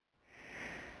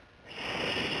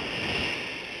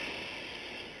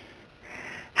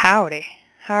Howdy.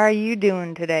 How are you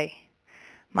doing today?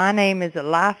 My name is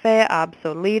Elife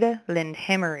Obsoleta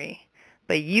Lindhemery,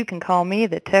 but you can call me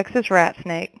the Texas Rat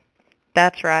Snake.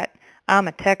 That's right. I'm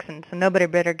a Texan, so nobody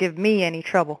better give me any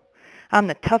trouble. I'm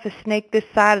the toughest snake this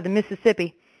side of the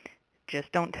Mississippi.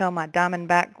 Just don't tell my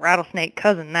diamondback rattlesnake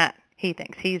cousin that. He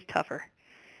thinks he's tougher.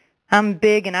 I'm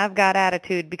big and I've got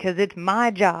attitude because it's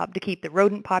my job to keep the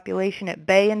rodent population at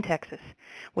bay in Texas.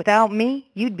 Without me,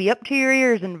 you'd be up to your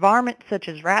ears in varmints such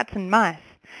as rats and mice.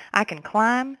 I can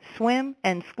climb, swim,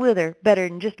 and slither better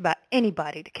than just about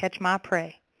anybody to catch my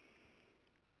prey.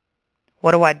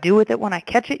 What do I do with it when I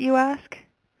catch it, you ask?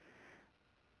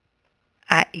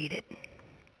 I eat it.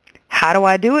 How do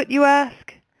I do it, you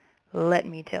ask? Let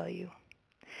me tell you.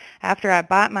 After I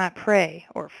bite my prey,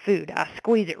 or food, I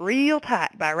squeeze it real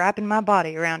tight by wrapping my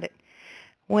body around it.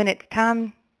 When it's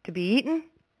time to be eaten,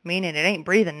 meaning it ain't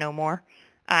breathing no more,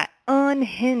 I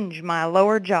unhinge my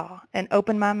lower jaw and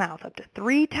open my mouth up to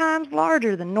 3 times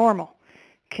larger than normal.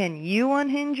 Can you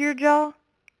unhinge your jaw?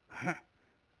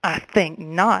 I think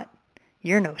not.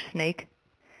 You're no snake.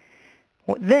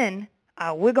 Then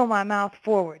I wiggle my mouth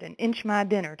forward and inch my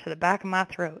dinner to the back of my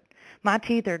throat. My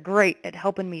teeth are great at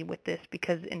helping me with this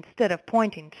because instead of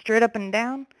pointing straight up and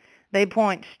down, they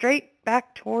point straight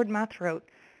back toward my throat,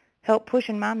 help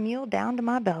pushing my meal down to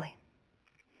my belly.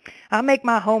 I make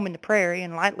my home in the prairie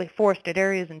and lightly forested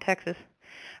areas in Texas.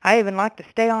 I even like to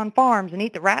stay on farms and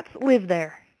eat the rats that live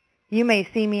there. You may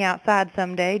see me outside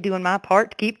someday doing my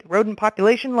part to keep the rodent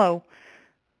population low.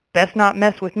 Best not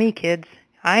mess with me, kids.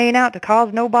 I ain't out to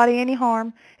cause nobody any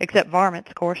harm, except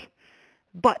varmints, of course.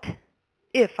 But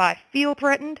if I feel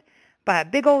threatened by a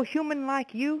big old human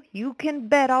like you, you can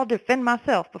bet I'll defend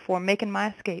myself before making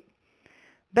my escape.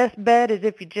 Best bet is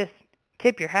if you just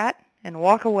tip your hat and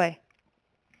walk away.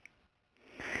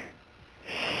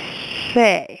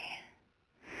 Say,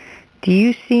 do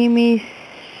you see me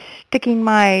sticking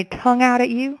my tongue out at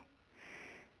you?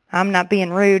 I'm not being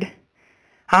rude.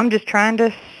 I'm just trying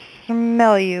to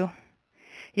smell you.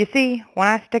 You see, when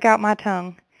I stick out my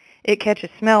tongue, it catches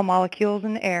smell molecules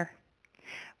in the air.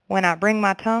 When I bring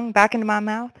my tongue back into my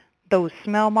mouth, those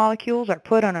smell molecules are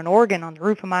put on an organ on the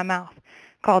roof of my mouth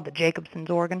called the Jacobson's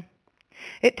organ.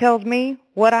 It tells me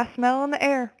what I smell in the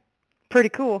air. Pretty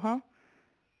cool, huh?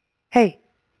 Hey,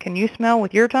 can you smell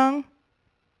with your tongue?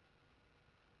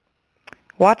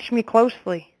 Watch me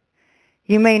closely.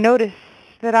 You may notice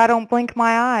that I don't blink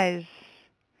my eyes.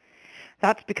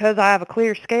 That's because I have a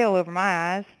clear scale over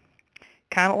my eyes,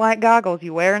 kind of like goggles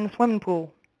you wear in the swimming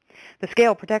pool. The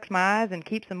scale protects my eyes and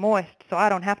keeps them moist so I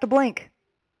don't have to blink.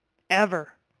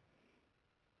 Ever.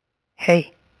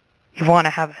 Hey, you want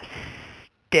to have a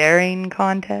staring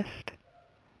contest?